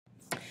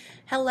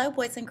Hello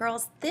boys and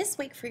girls. This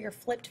week for your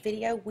flipped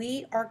video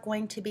we are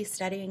going to be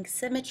studying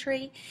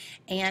symmetry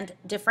and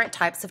different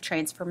types of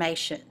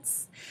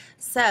transformations.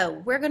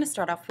 So we're going to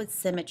start off with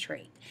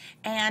symmetry,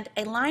 and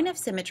a line of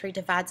symmetry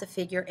divides a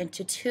figure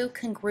into two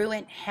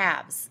congruent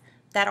halves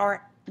that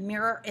are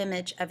mirror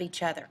image of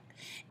each other,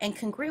 and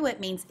congruent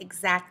means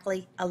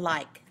exactly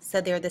alike, so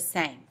they're the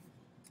same.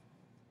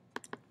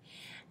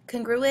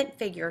 Congruent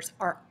figures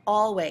are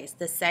always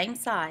the same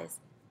size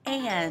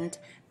and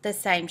the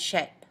same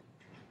shape.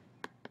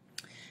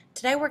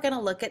 Today we're going to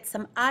look at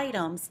some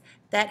items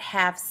that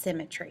have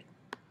symmetry.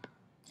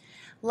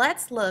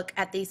 Let's look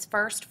at these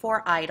first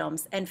four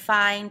items and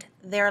find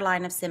their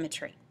line of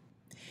symmetry.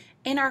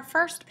 In our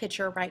first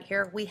picture right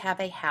here, we have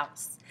a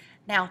house.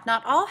 Now,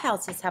 not all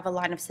houses have a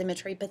line of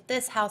symmetry, but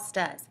this house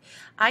does.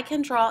 I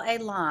can draw a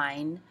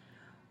line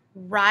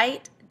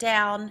right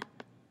down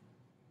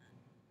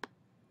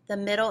the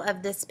middle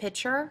of this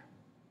picture,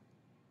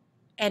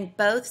 and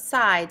both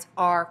sides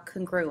are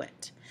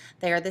congruent.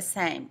 They are the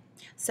same.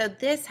 So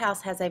this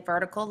house has a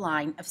vertical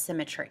line of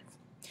symmetry.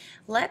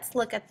 Let's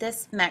look at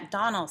this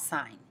McDonald's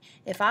sign.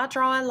 If I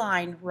draw a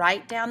line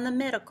right down the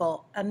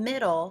middle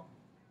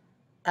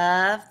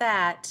of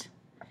that,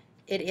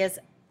 it is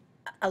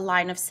a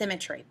line of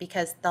symmetry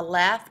because the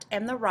left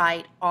and the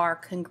right are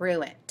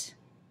congruent.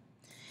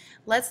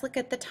 Let's look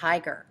at the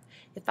tiger.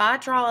 If I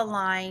draw a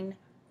line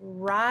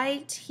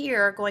right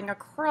here going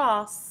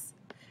across,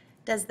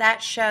 does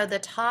that show the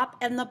top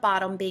and the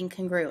bottom being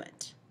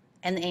congruent?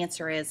 And the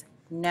answer is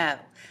no.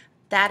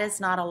 That is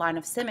not a line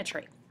of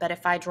symmetry. But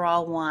if I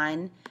draw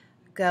one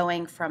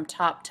going from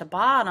top to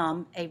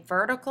bottom, a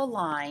vertical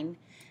line,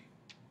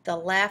 the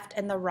left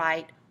and the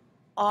right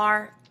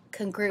are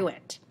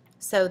congruent.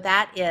 So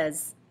that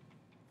is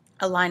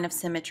a line of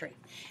symmetry.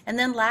 And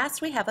then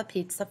last we have a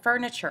piece of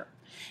furniture.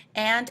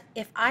 And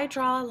if I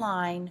draw a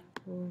line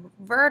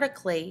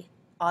vertically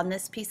on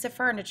this piece of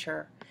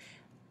furniture,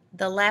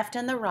 the left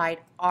and the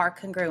right are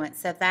congruent.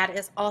 So that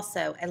is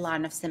also a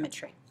line of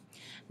symmetry.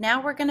 Now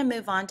we're going to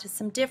move on to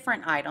some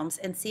different items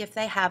and see if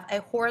they have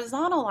a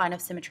horizontal line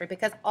of symmetry,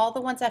 because all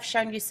the ones I've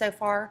shown you so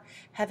far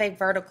have a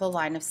vertical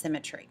line of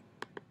symmetry.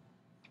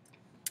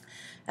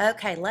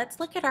 Okay, let's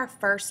look at our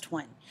first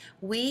one.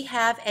 We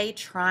have a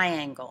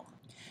triangle.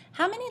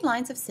 How many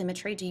lines of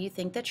symmetry do you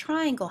think the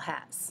triangle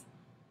has?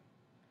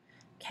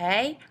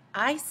 Okay,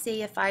 I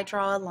see if I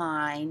draw a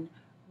line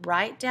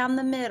right down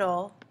the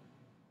middle,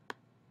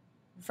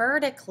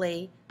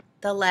 vertically,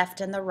 the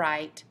left and the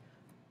right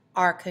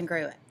are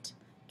congruent.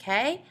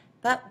 Okay,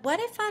 but what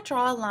if I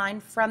draw a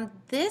line from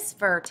this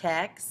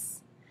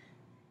vertex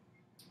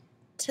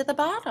to the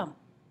bottom?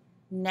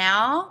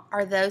 Now,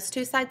 are those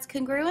two sides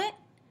congruent?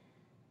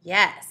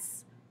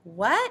 Yes.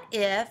 What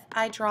if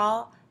I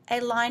draw a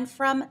line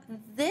from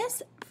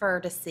this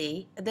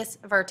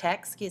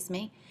vertex,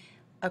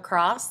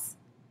 across?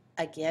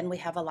 Again, we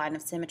have a line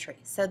of symmetry.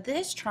 So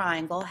this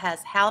triangle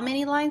has how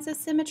many lines of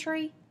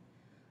symmetry?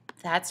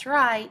 That's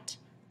right,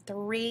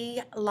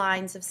 3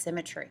 lines of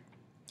symmetry.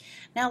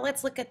 Now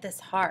let's look at this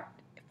heart.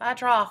 If I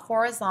draw a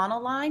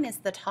horizontal line, are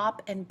the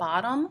top and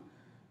bottom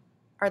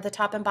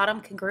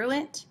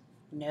congruent?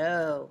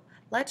 No.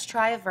 Let's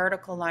try a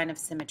vertical line of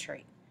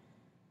symmetry.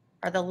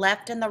 Are the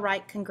left and the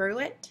right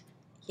congruent?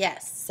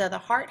 Yes. So the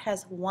heart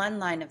has 1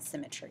 line of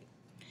symmetry.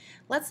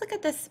 Let's look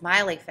at this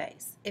smiley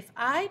face. If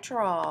I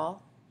draw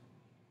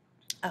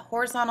a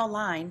horizontal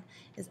line,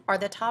 are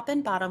the top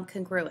and bottom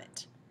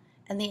congruent?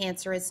 And the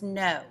answer is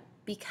no,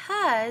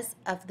 because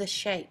of the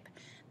shape.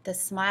 The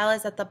smile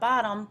is at the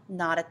bottom,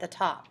 not at the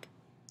top,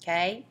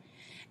 okay?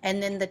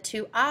 And then the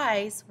 2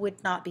 eyes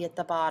would not be at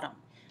the bottom.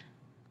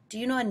 Do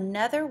you know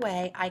another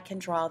way I can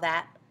draw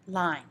that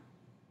line?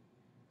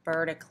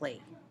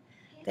 Vertically.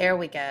 There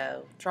we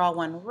go. Draw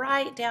one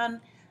right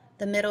down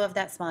the middle of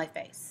that smiley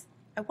face.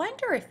 I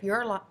wonder if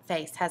your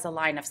face has a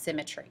line of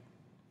symmetry.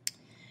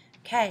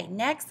 Okay,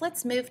 next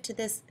let's move to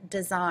this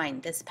design,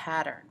 this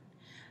pattern.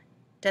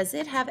 Does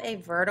it have a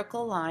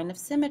vertical line of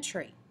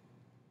symmetry?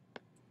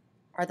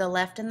 Are the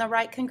left and the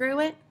right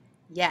congruent?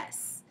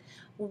 Yes.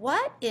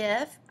 What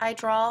if I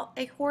draw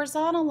a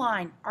horizontal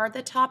line? Are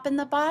the top and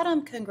the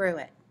bottom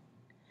congruent?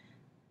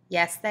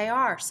 Yes, they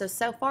are.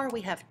 So far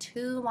we have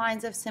 2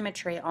 lines of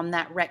symmetry on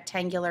that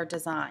rectangular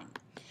design.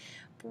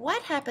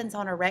 What happens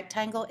on a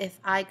rectangle if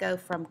I go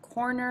from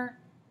corner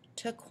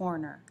to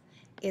corner?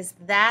 Is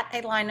that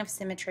a line of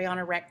symmetry on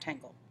a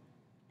rectangle?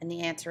 And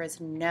the answer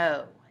is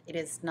no, it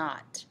is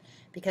not.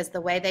 Because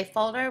the way they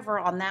fold over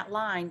on that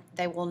line,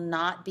 they will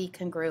not be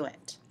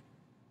congruent.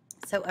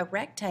 So a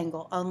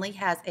rectangle only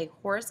has a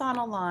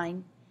horizontal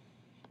line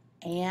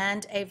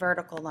and a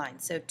vertical line.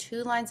 So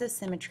 2 lines of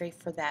symmetry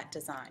for that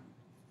design.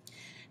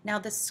 Now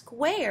the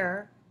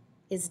square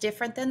is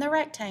different than the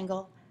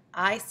rectangle.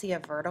 I see a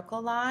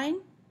vertical line,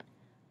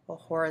 a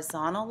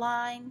horizontal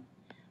line,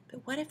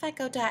 but what if I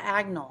go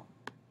diagonal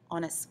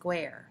on a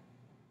square?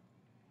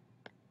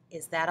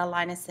 Is that a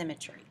line of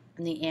symmetry?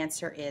 And the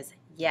answer is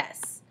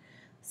yes.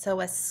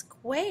 So a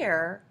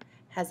square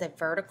has a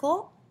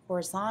vertical,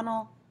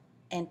 horizontal,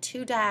 and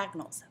 2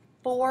 diagonals,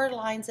 4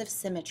 lines of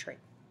symmetry.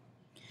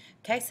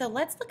 Okay, so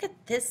let's look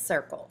at this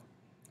circle.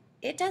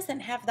 It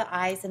doesn't have the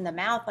eyes and the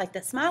mouth like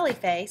the smiley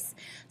face,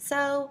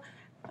 so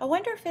I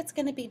wonder if it's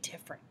going to be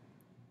different.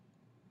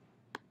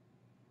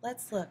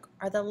 Let's look.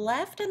 Are the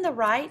left and the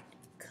right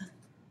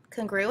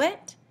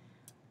congruent?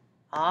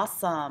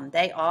 Awesome,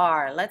 they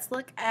are. Let's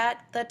look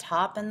at the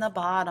top and the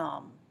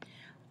bottom.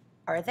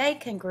 Are they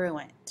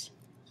congruent?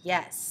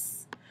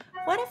 Yes.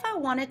 What if I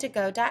wanted to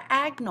go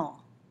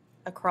diagonal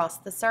across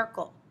the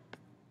circle?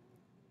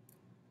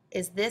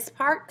 Is this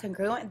part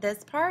congruent with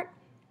this part?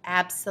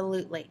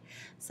 Absolutely.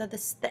 So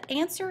the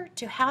answer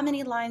to how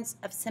many lines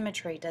of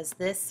symmetry does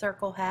this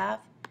circle have?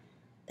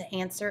 The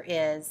answer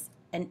is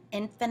an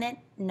infinite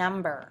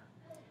number,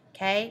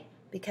 okay?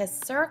 Because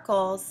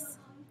circles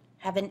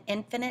have an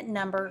infinite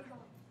number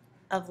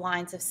of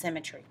lines of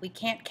symmetry. We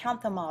can't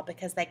count them all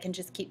because they can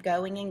just keep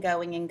going and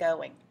going and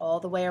going all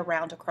the way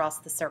around across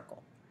the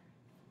circle.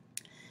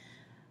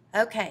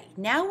 Okay,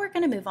 now we're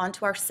going to move on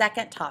to our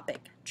second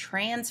topic,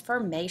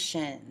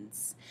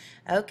 transformations.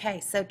 Okay,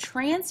 so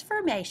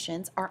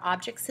transformations are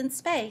objects in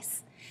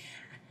space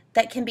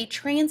that can be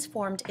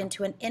transformed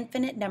into an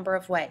infinite number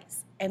of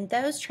ways, and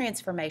those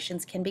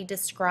transformations can be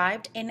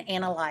described and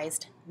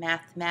analyzed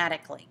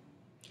mathematically.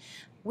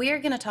 We're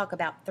going to talk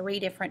about 3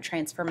 different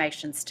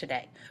transformations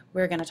today.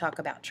 We're going to talk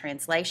about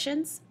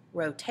translations,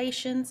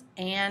 rotations,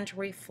 and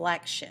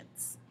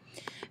reflections.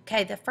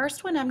 Okay, the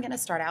first one I'm going to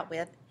start out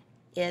with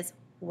is,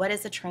 what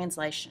is a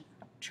translation?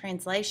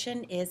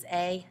 Translation is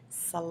a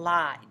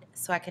slide.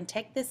 So I can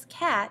take this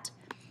cat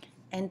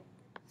and,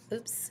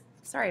 oops,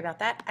 sorry about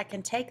that. I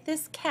can take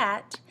this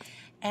cat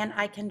and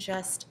I can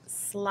just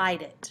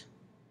slide it.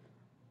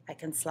 I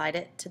can slide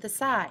it to the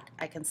side.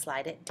 I can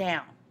slide it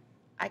down.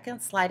 I can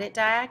slide it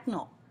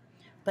diagonal.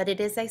 But it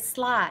is a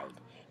slide.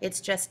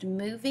 It's just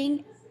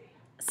moving,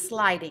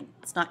 sliding.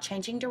 It's not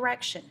changing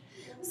direction.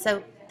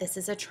 So this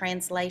is a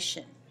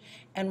translation.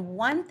 And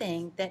one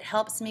thing that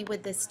helps me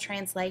with this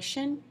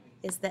translation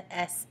is the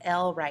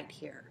SL right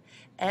here.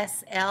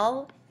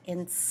 SL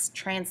in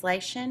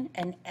translation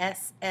and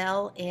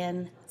SL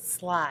in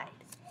slide.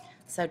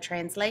 So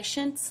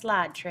translation,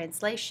 slide,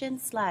 translation,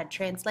 slide,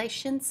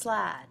 translation,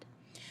 slide.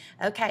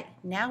 Okay,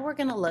 now we're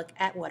going to look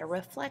at what a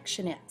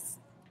reflection is.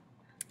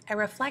 A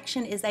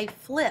reflection is a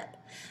flip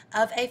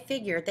of a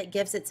figure that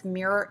gives its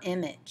mirror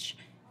image.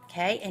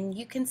 Okay, and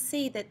you can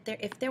see that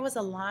if there was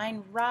a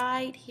line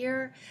right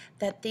here,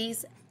 that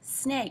these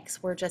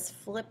snakes were just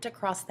flipped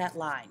across that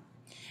line.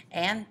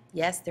 And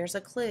yes, there's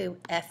a clue,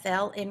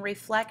 FL in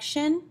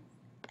reflection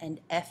and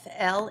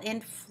FL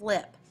in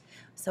flip.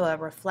 So a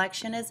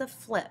reflection is a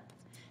flip.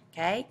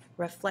 Okay,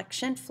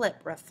 reflection, flip,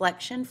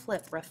 reflection,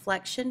 flip,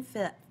 reflection,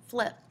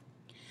 flip.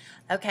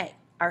 Okay,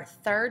 our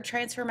third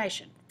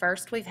transformation.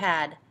 First we've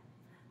had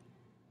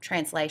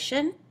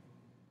translation,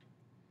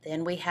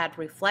 then we had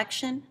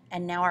reflection,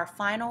 and now our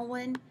final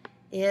one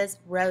is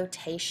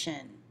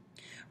rotation.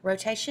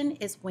 Rotation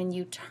is when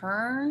you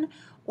turn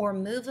or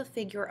move a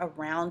figure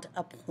around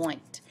a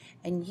point.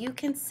 And you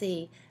can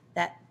see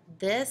that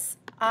this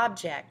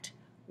object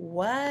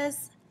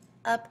was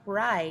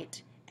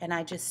upright and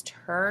I just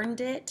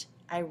turned it,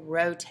 I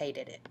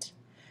rotated it.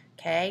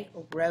 Okay,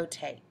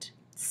 rotate.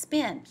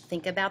 Spin.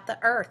 Think about the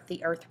earth.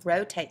 The earth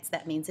rotates.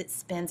 That means it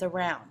spins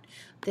around.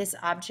 This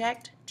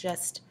object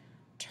just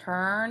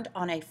turned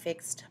on a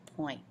fixed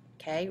point.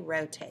 Okay,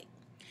 rotate.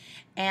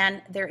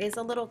 And there is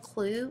a little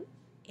clue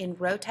in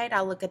rotate.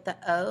 I'll look at the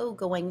O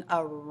going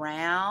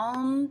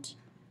around,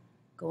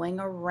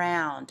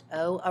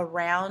 O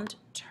around,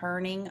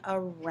 turning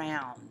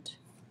around.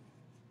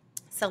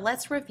 So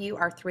let's review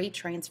our 3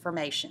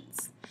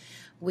 transformations.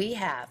 We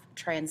have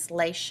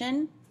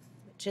translation,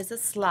 which is a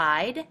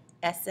slide,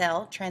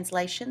 SL,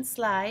 translation,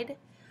 slide,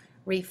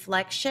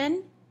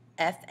 reflection,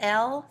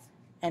 FL,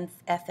 and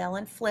FL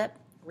and flip,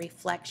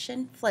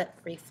 reflection, flip,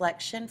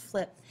 reflection,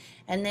 flip.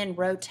 And then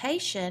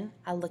rotation,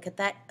 I look at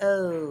that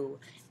O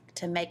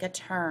to make a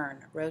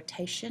turn,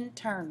 rotation,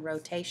 turn,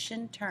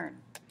 rotation, turn.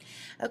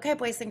 Okay,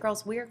 boys and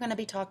girls, we are going to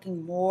be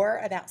talking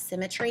more about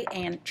symmetry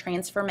and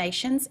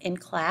transformations in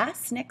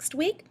class next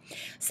week.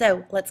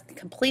 So let's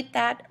complete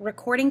that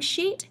recording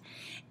sheet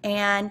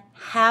and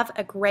have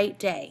a great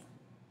day.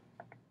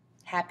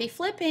 Happy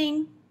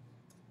flipping!